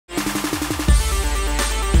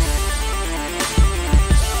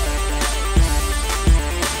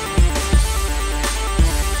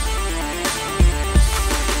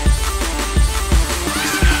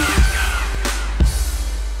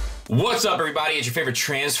What's up, everybody? It's your favorite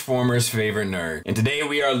Transformers favorite nerd. And today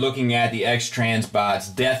we are looking at the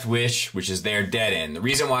X-Transbots Deathwish, which is their Deadend. The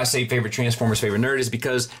reason why I say favorite Transformers favorite nerd is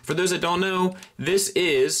because, for those that don't know, this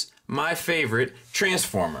is my favorite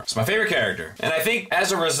Transformer. It's my favorite character. And I think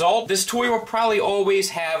as a result, this toy will probably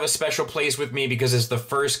always have a special place with me because it's the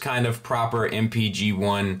first kind of proper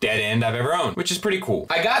MPG-1 Deadend I've ever owned, which is pretty cool.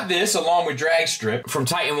 I got this along with Drag Strip from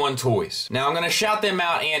Titan 1 Toys. Now I'm gonna shout them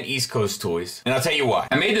out, and East Coast Toys, and I'll tell you why.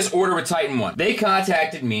 I made this order with Titan 1. They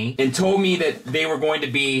contacted me and told me that they were going to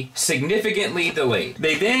be significantly delayed.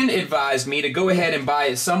 They then advised me to go ahead and buy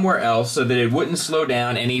it somewhere else so that it wouldn't slow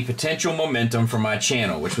down any potential momentum for my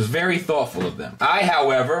channel, which was very thoughtful of them. I,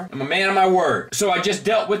 however, am a man of my word, so I just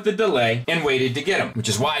dealt with the delay and waited to get them, which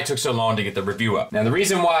is why it took so long to get the review up. Now, the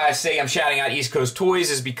reason why I say I'm shouting out East Coast Toys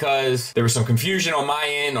is because there was some confusion on my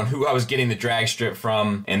end on who I was getting the drag strip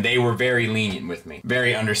from, and they were very lenient with me,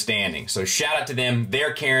 very understanding. So shout out to them.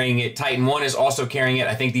 They're carrying it. Titan 1 is also carrying it.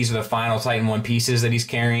 I think these are the final Titan 1 pieces that he's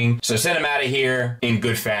carrying. So send him out of here in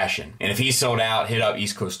good fashion. And if he's sold out, hit up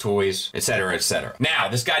East Coast Toys, etc., etc. Now,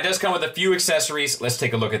 this guy does come with a few accessories. Let's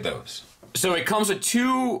take a look at those. So it comes with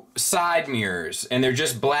two side mirrors, and they're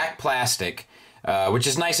just black plastic, which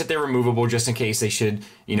is nice that they're removable just in case they should,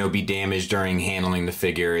 you know, be damaged during handling the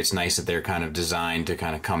figure. It's nice that they're kind of designed to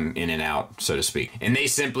kind of come in and out, so to speak. And they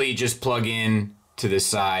simply just plug in to this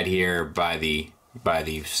side here by the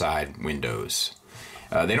side windows.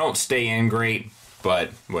 They don't stay in great,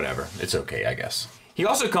 but whatever. It's okay, I guess. He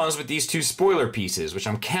also comes with these two spoiler pieces, which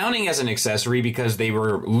I'm counting as an accessory because they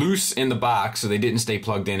were loose in the box, so they didn't stay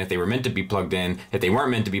plugged in if they were meant to be plugged in. If they weren't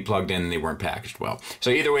meant to be plugged in, they weren't packaged well. So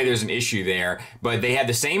either way, there's an issue there, but they have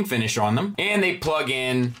the same finish on them, and they plug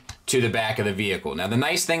in to the back of the vehicle. Now, the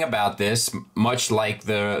nice thing about this, much like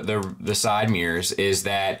the side mirrors, is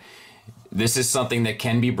that this is something that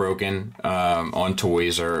can be broken on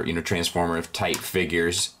toys or, you know, Transformer type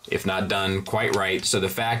figures if not done quite right. So the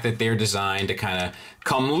fact that they're designed to kind of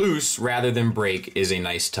come loose rather than break is a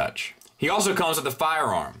nice touch. He also comes with a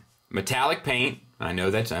firearm, metallic paint. I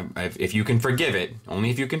know that's, if you can forgive it,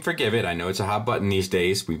 only if you can forgive it. I know it's a hot button these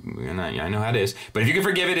days. I know how it is. But if you can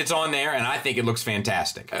forgive it, it's on there, and I think it looks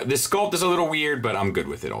fantastic. This sculpt is a little weird, but I'm good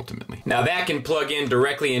with it ultimately. Now that can plug in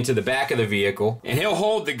directly into the back of the vehicle, and he'll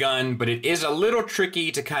hold the gun, but it is a little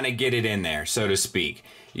tricky to kind of get it in there, so to speak.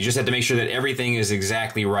 You just have to make sure that everything is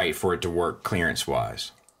exactly right for it to work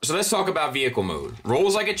clearance-wise. So let's talk about vehicle mode.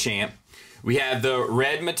 Rolls like a champ. We have the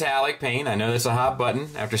red metallic paint. I know that's a hot button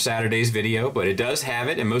after Saturday's video, but it does have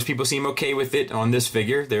it, and most people seem okay with it on this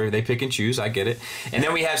figure. They pick and choose, I get it. And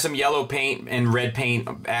then we have some yellow paint and red paint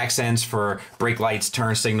accents for brake lights,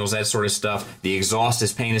 turn signals, that sort of stuff. The exhaust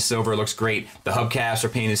is painted silver, looks great. The hubcaps are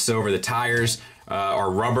painted silver. The tires are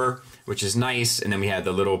rubber, which is nice. And then we have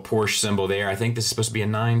the little Porsche symbol there. I think this is supposed to be a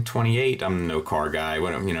 928. I'm no car guy.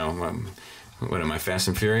 What am I, Fast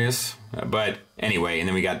and Furious? But anyway, and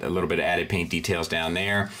then we got a little bit of added paint details down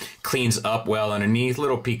there. Cleans up well underneath,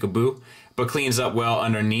 little peekaboo, but cleans up well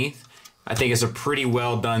underneath. I think it's a pretty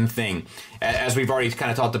well done thing. As we've already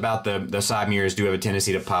kind of talked about, the side mirrors do have a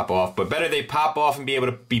tendency to pop off, but better they pop off and be able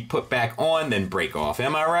to be put back on than break off.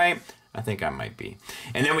 Am I right? I think I might be.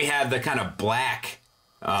 And then we have the kind of black,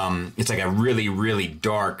 it's like a really, really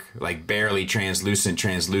dark, like barely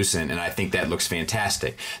translucent, and I think that looks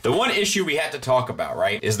fantastic. The one issue we have to talk about,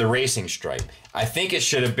 right, is the racing stripe. I think it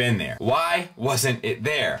should have been there. Why wasn't it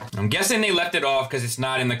there? I'm guessing they left it off because it's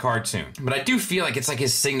not in the cartoon. But I do feel like it's like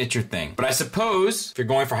his signature thing. But I suppose if you're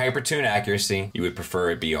going for hypertune accuracy, you would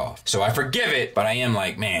prefer it be off. So I forgive it, but I am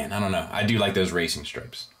like, man, I don't know. I do like those racing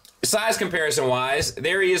stripes. Size comparison wise,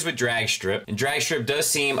 there he is with Drag Strip. And Drag Strip does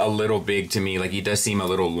seem a little big to me, like he does seem a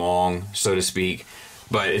little long, so to speak.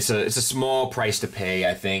 But it's a small price to pay,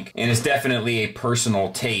 I think. And it's definitely a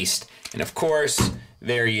personal taste. And of course,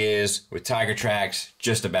 there he is with Tiger Tracks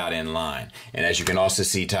just about in line. And as you can also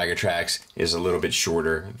see, Tiger Tracks is a little bit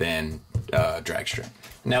shorter than Drag Strip.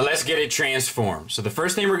 Now let's get it transformed. So the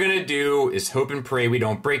first thing we're gonna do is hope and pray we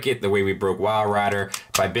don't break it the way we broke Wild Rider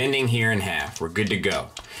by bending here in half. We're good to go.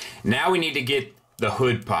 Now we need to get the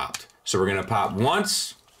hood popped. So we're gonna pop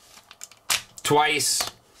once,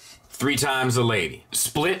 twice, 3 times the lady.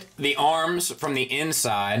 Split the arms from the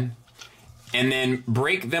inside and then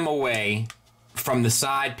break them away from the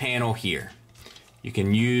side panel here. You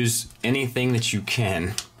can use anything that you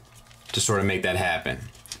can to sort of make that happen.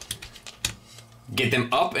 Get them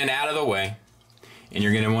up and out of the way, and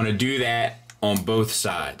you're gonna wanna do that on both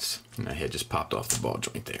sides. My head just popped off the ball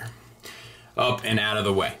joint there. Up and out of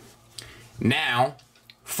the way. Now,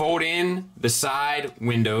 fold in the side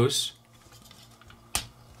windows,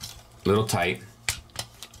 a little tight,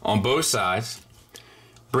 on both sides.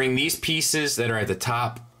 bring these pieces that are at the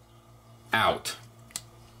top out,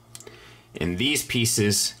 and these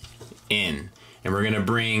pieces in. And we're gonna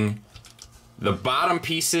bring the bottom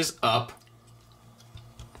pieces up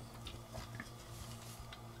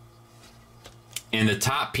and the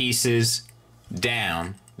top pieces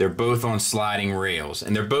down. They're both on sliding rails,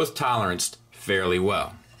 and they're both toleranced fairly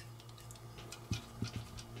well.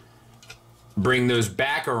 Bring those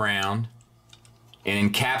back around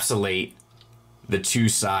and encapsulate the two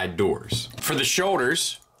side doors. For the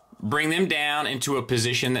shoulders, bring them down into a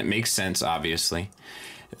position that makes sense, obviously.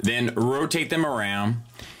 Then rotate them around.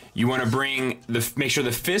 You want to make sure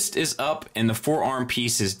the fist is up and the forearm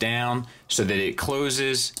piece is down so that it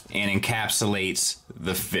closes and encapsulates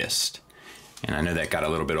the fist. And I know that got a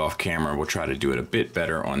little bit off camera. We'll try to do it a bit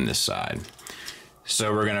better on this side.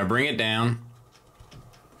 So we're going to bring it down.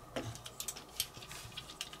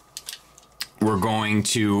 We're going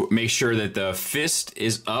to make sure that the fist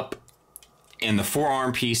is up and the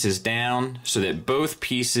forearm piece is down so that both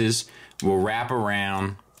pieces will wrap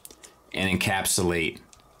around and encapsulate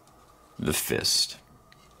the fist.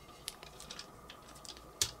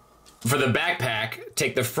 For the backpack,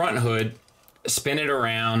 take the front hood, spin it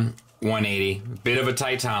around 180, bit of a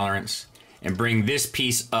tight tolerance, and bring this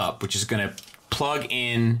piece up, which is going to plug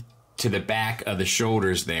in to the back of the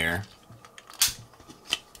shoulders there.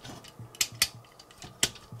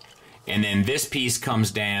 And then this piece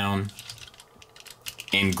comes down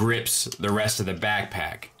and grips the rest of the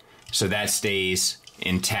backpack, so that stays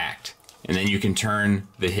intact. And then you can turn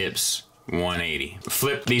the hips 180.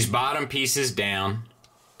 Flip these bottom pieces down,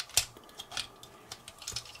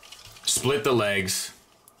 split the legs,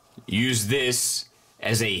 use this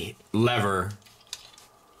as a lever,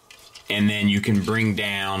 and then you can bring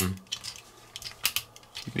down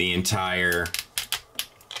the entire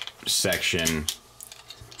section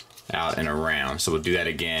out and around. So we'll do that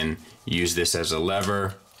again. Use this as a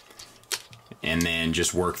lever, and then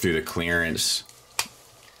just work through the clearance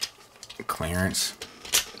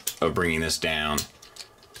of bringing this down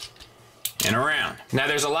and around. Now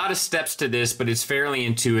there's a lot of steps to this, but it's fairly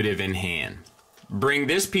intuitive in hand. Bring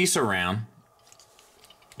this piece around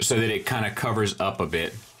so that it kind of covers up a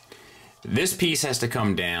bit. This piece has to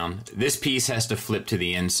come down. This piece has to flip to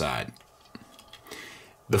the inside.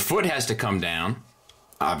 The foot has to come down,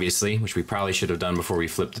 obviously, which we probably should have done before we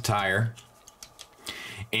flipped the tire.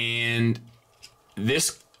 And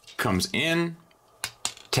this comes in,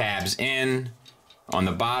 tabs in. On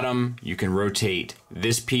the bottom, you can rotate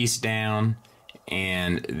this piece down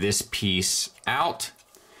and this piece out,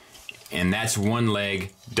 and that's one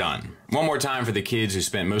leg done. One more time for the kids who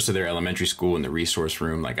spent most of their elementary school in the resource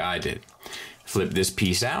room like I did. Flip this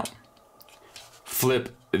piece out,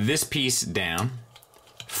 flip this piece down,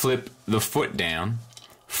 flip the foot down,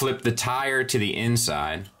 flip the tire to the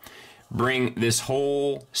inside, bring this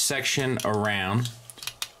whole section around,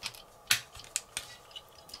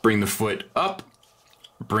 bring the foot up,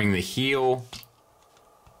 bring the heel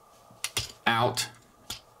out,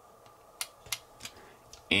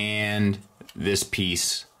 and this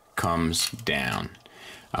piece comes down.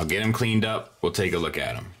 I'll get them cleaned up. We'll take a look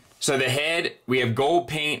at them. So the head, we have gold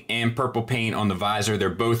paint and purple paint on the visor. They're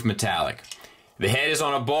both metallic. The head is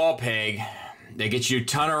on a ball peg. That gets you a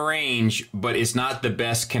ton of range, but it's not the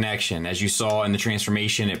best connection. As you saw in the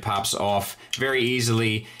transformation, it pops off very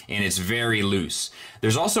easily and it's very loose.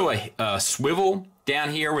 There's also a swivel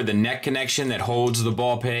down here where the neck connection that holds the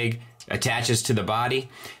ball peg attaches to the body.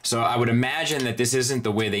 So I would imagine that this isn't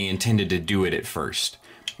the way they intended to do it at first,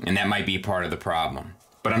 and that might be part of the problem,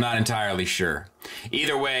 but I'm not entirely sure.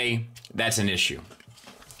 Either way, that's an issue.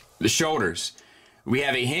 The shoulders. We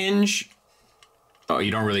have a hinge. Oh,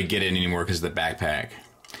 you don't really get it anymore because of the backpack.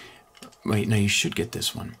 Wait, no, you should get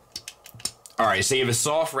this one. All right, so you have a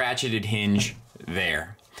soft ratcheted hinge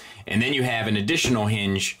there, and then you have an additional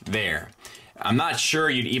hinge there. I'm not sure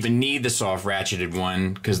you'd even need the soft ratcheted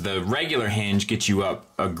one because the regular hinge gets you up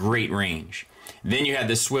a great range. Then you have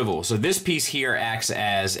the swivel. So this piece here acts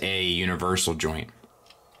as a universal joint.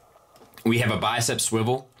 We have a bicep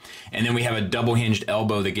swivel, and then we have a double hinged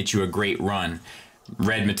elbow that gets you a great run.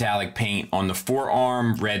 Red metallic paint on the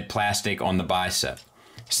forearm, red plastic on the bicep.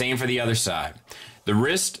 Same for the other side. The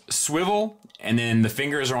wrist swivel, and then the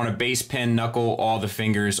fingers are on a base pin knuckle. All the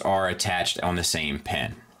fingers are attached on the same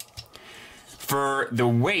pin. For the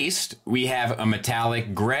waist, we have a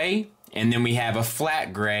metallic gray, and then we have a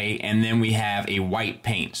flat gray, and then we have a white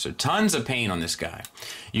paint. So tons of paint on this guy.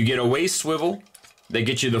 You get a waist swivel that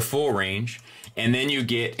gets you the full range, and then you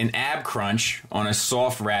get an ab crunch on a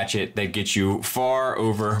soft ratchet that gets you far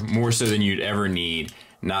over, more so than you'd ever need,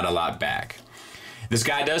 not a lot back. This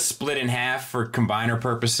guy does split in half for combiner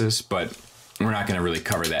purposes, but we're not going to really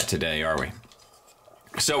cover that today, are we?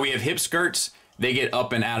 So we have hip skirts. They get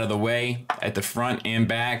up and out of the way at the front and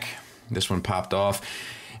back. This one popped off.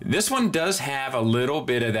 This one does have a little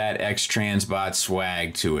bit of that X-Transbot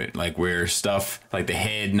swag to it, like where stuff like the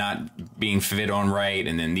head not being fit on right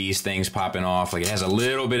and then these things popping off. Like it has a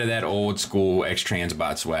little bit of that old school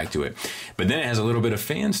X-Transbot swag to it. But then it has a little bit of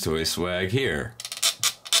Fans Toy swag here.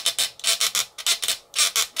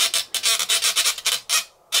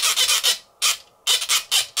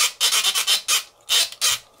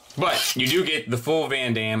 But you do get the full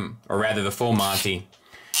Van Damme, or rather the full Monty.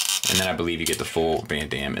 And then I believe you get the full Van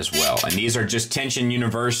Damme as well. And these are just tension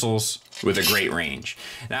universals with a great range.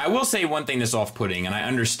 Now I will say one thing that's off-putting, and I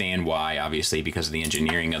understand why, obviously, because of the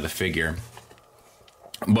engineering of the figure.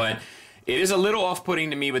 But it is a little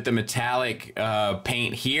off-putting to me with the metallic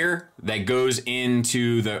paint here that goes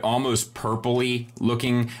into the almost purpley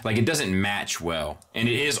looking, like it doesn't match well. And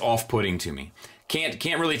it is off-putting to me.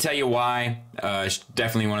 Can't really tell you why. It's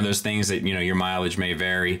definitely one of those things that, you know, your mileage may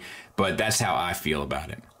vary, but that's how I feel about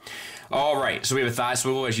it. All right, so we have a thigh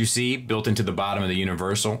swivel, as you see, built into the bottom of the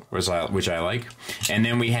universal, which I like. And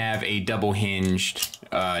then we have a double hinged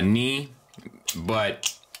knee,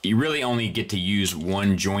 but you really only get to use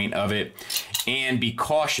one joint of it. And be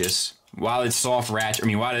cautious, while it's soft ratchet, I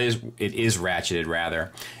mean, while it is ratcheted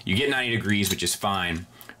rather, you get 90 degrees, which is fine.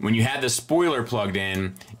 When you have the spoiler plugged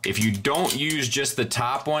in, if you don't use just the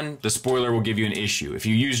top one, the spoiler will give you an issue. If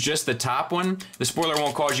you use just the top one, the spoiler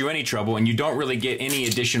won't cause you any trouble, and you don't really get any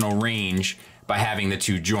additional range by having the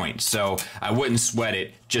two joints. So I wouldn't sweat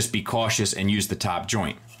it, just be cautious and use the top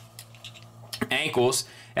joint. Ankles,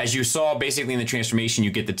 as you saw basically in the transformation, you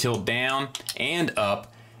get the tilt down and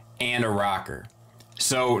up and a rocker.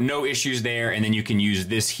 So no issues there, and then you can use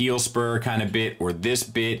this heel spur kind of bit or this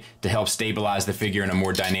bit to help stabilize the figure in a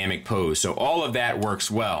more dynamic pose. So all of that works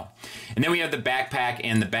well. And then we have the backpack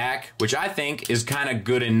and the back, which I think is kind of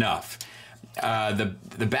good enough. The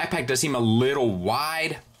backpack does seem a little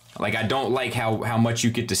wide. Like I don't like how much you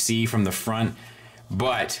get to see from the front,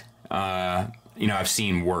 but you know, I've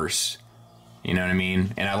seen worse. You know what I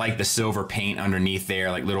mean? And I like the silver paint underneath there,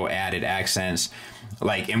 like little added accents.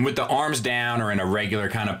 Like, and with the arms down or in a regular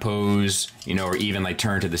kind of pose, you know, or even like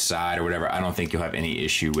turned to the side or whatever, I don't think you'll have any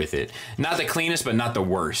issue with it. Not the cleanest, but not the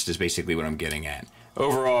worst is basically what I'm getting at.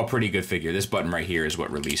 Overall, pretty good figure. This button right here is what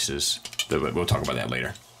releases. We'll talk about that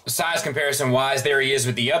later. Size comparison wise, there he is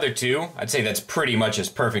with the other two. I'd say that's pretty much as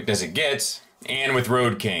perfect as it gets. And with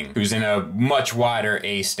Road King, who's in a much wider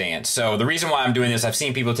A stance. So the reason why I'm doing this, I've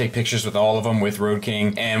seen people take pictures with all of them with Road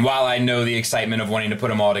King, and while I know the excitement of wanting to put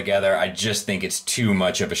them all together, I just think it's too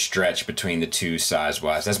much of a stretch between the two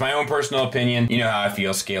size-wise. That's my own personal opinion. You know how I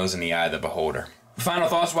feel. Scale is in the eye of the beholder. Final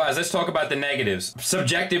thoughts-wise, let's talk about the negatives.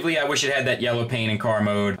 Subjectively, I wish it had that yellow paint in car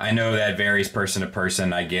mode. I know that varies person to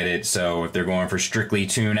person, I get it. So if they're going for strictly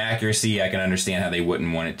tune accuracy, I can understand how they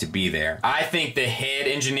wouldn't want it to be there. I think the head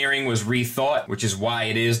engineering was rethought, which is why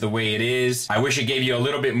it is the way it is. I wish it gave you a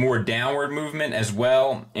little bit more downward movement as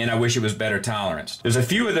well, and I wish it was better tolerance. There's a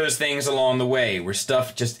few of those things along the way where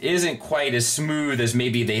stuff just isn't quite as smooth as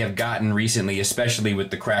maybe they have gotten recently, especially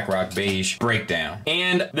with the Crack Rock Beige breakdown.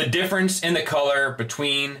 And the difference in the color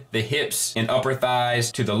between the hips and upper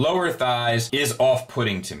thighs to the lower thighs is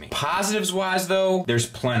off-putting to me. Positives wise though, there's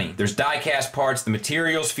plenty. There's die-cast parts, the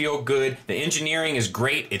materials feel good, the engineering is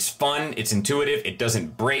great, it's fun, it's intuitive, it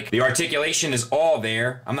doesn't break. The articulation is all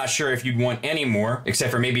there. I'm not sure if you'd want any more,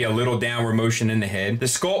 except for maybe a little downward motion in the head. The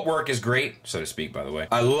sculpt work is great, so to speak, by the way.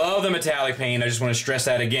 I love the metallic paint, I just want to stress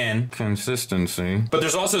that again. Consistency. But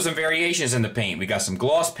there's also some variations in the paint. We got some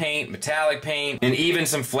gloss paint, metallic paint, and even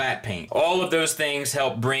some flat paint. All of those things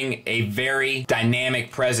help bring a very dynamic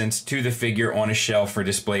presence to the figure on a shelf for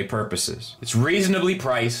display purposes. It's reasonably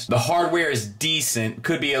priced. The hardware is decent.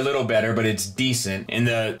 Could be a little better, but it's decent. And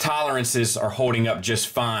the tolerances are holding up just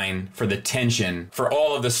fine for the tension, for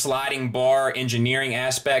all of the sliding bar engineering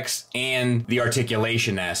aspects and the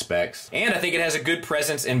articulation aspects. And I think it has a good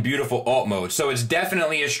presence and beautiful alt mode. So it's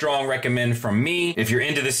definitely a strong recommend from me if you're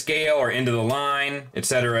into the scale or into the line,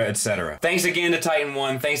 etc., etc. Thanks again to Titan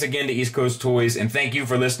One. Thanks again to East Coast Toys. And thank you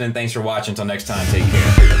for listening. Thanks for watching. Until next time, take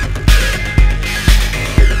care.